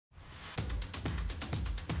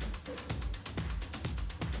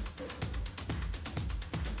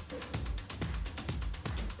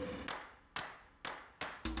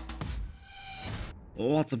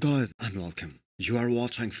What's up guys and welcome. You are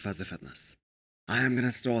watching Fazi Fitness. I am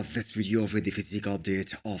gonna start this video with the physique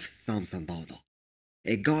update of Samson Dauda,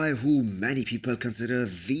 a guy who many people consider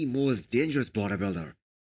the most dangerous bodybuilder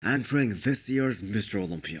entering this year's Mr.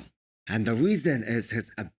 Olympia. And the reason is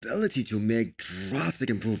his ability to make drastic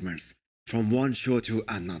improvements from one show to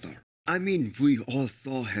another. I mean, we all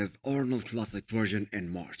saw his Arnold Classic version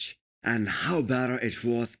in March, and how better it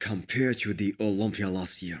was compared to the Olympia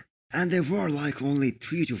last year. And there were like only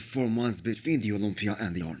 3 to 4 months between the Olympia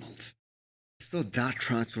and the Arnold. So that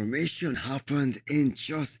transformation happened in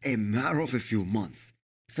just a matter of a few months.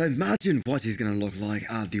 So imagine what he's gonna look like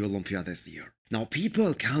at the Olympia this year. Now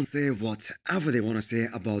people can say whatever they wanna say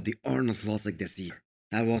about the Arnold Classic this year.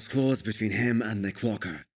 That was close between him and Nick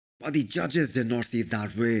Walker. But the judges did not see it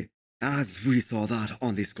that way, as we saw that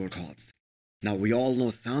on the scorecards. Now we all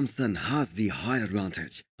know Samson has the height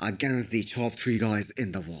advantage against the top 3 guys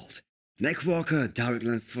in the world. Nick Walker, Derek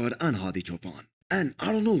Lunsford and Hadi Chopin. And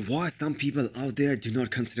I don't know why some people out there do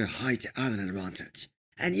not consider height as an advantage.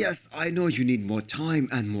 And yes, I know you need more time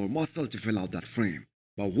and more muscle to fill out that frame.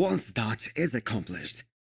 But once that is accomplished,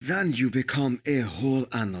 then you become a whole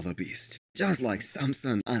another beast. Just like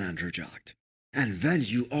Samson and Andrew Jacked. And when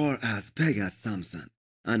you are as big as Samson,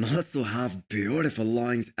 and also have beautiful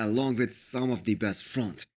lines along with some of the best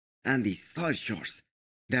front and the side shots,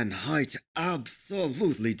 then height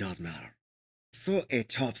absolutely does matter. So a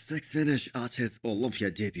top 6 finish at his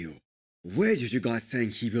Olympia debut. Where do you guys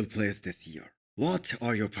think he will place this year? What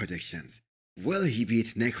are your predictions? Will he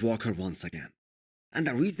beat Nick Walker once again? And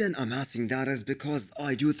the reason I'm asking that is because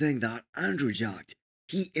I do think that Andrew Jacked,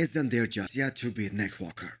 he isn't there just yet to beat Nick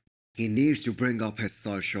Walker. He needs to bring up his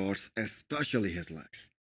side shots, especially his legs.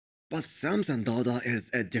 But Samson Dauda is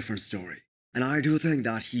a different story, and I do think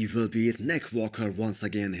that he will beat Nick Walker once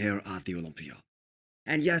again here at the Olympia.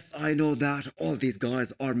 And yes, I know that all these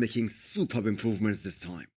guys are making superb improvements this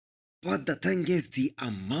time. But the thing is, the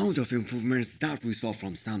amount of improvements that we saw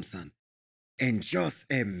from Samson in just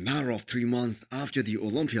a matter of 3 months after the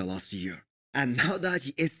Olympia last year. And now that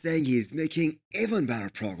he is saying he is making even better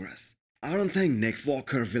progress, I don't think Nick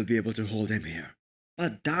Walker will be able to hold him here.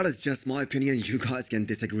 But that is just my opinion, you guys can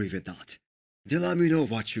disagree with that. Do let me know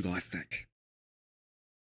what you guys think.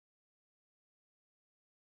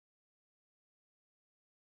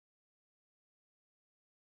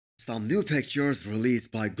 Some new pictures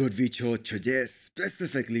released by GoodVito today,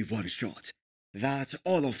 specifically one shot that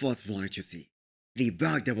all of us wanted to see. The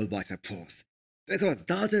back double bicep pose. Because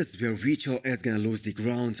that is where Vito is gonna lose the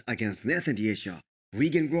ground against Nathan, Asha,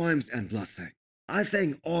 Regan Grimes and Blessing. I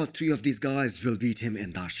think all 3 of these guys will beat him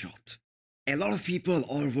in that shot. A lot of people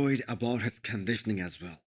are worried about his conditioning as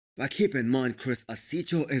well. But keep in mind, Chris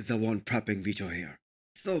Asito is the one prepping Vito here.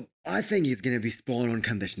 So I think he's gonna be spot on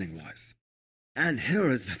conditioning wise. And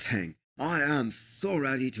here is the thing, I am so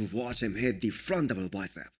ready to watch him hit the front double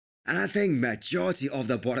bicep. And I think majority of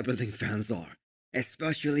the bodybuilding fans are,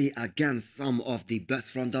 especially against some of the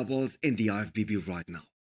best front doubles in the IFBB right now.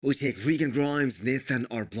 We take Regan Grimes, Nathan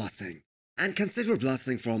or Blessing. And consider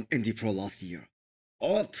Blessing from Indie Pro last year.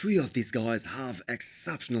 All 3 of these guys have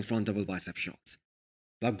exceptional front double bicep shots.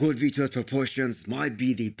 But GoodVito's proportions might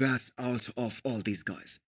be the best out of all these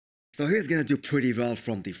guys. So he's gonna do pretty well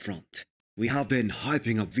from the front. We have been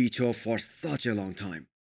hyping up Vito for such a long time.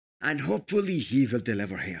 And hopefully he will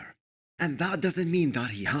deliver here. And that doesn't mean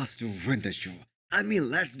that he has to win the show. I mean,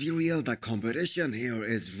 let's be real, the competition here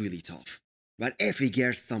is really tough. But if he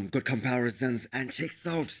gets some good comparisons and takes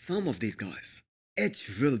out some of these guys, it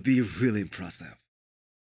will be really impressive.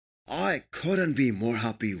 I couldn't be more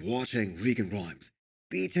happy watching Regan Grimes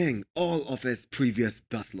beating all of his previous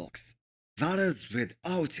best looks. That is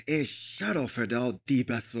without a shadow of a doubt the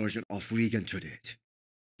best version of Regan to date.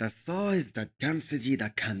 The size, the density,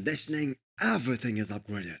 the conditioning, everything is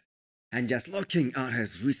upgraded. And just looking at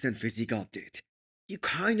his recent physique update, you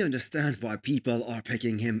kinda understand why people are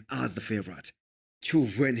picking him as the favorite to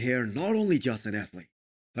win here, not only just in Italy,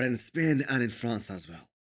 but in Spain and in France as well.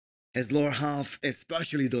 His lower half,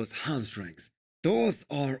 especially those hamstrings, those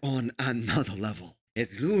are on another level.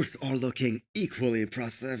 His glutes are looking equally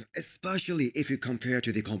impressive, especially if you compare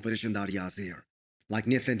to the competition that he has here, like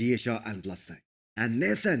Nathan, Asha and Blessing. And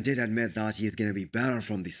Nathan did admit that he is gonna be better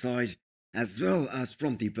from the side, as well as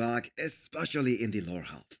from the back, especially in the lower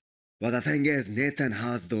half. But the thing is, Nathan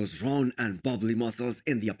has those round and bubbly muscles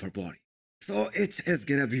in the upper body. So it is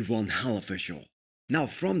gonna be one hell of a show. Now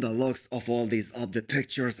from the looks of all these update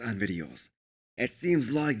pictures and videos, it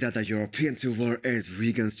seems like that the European tour is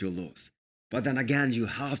Regan's to lose. But then again, you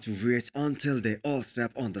have to wait until they all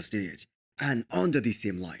step on the stage and under the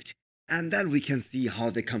same light. And then we can see how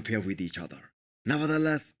they compare with each other.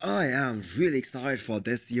 Nevertheless, I am really excited for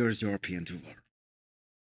this year's European tour.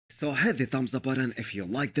 So hit the thumbs up button if you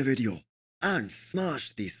liked the video, and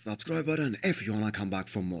smash the subscribe button if you wanna come back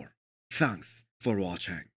for more. Thanks for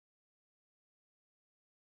watching.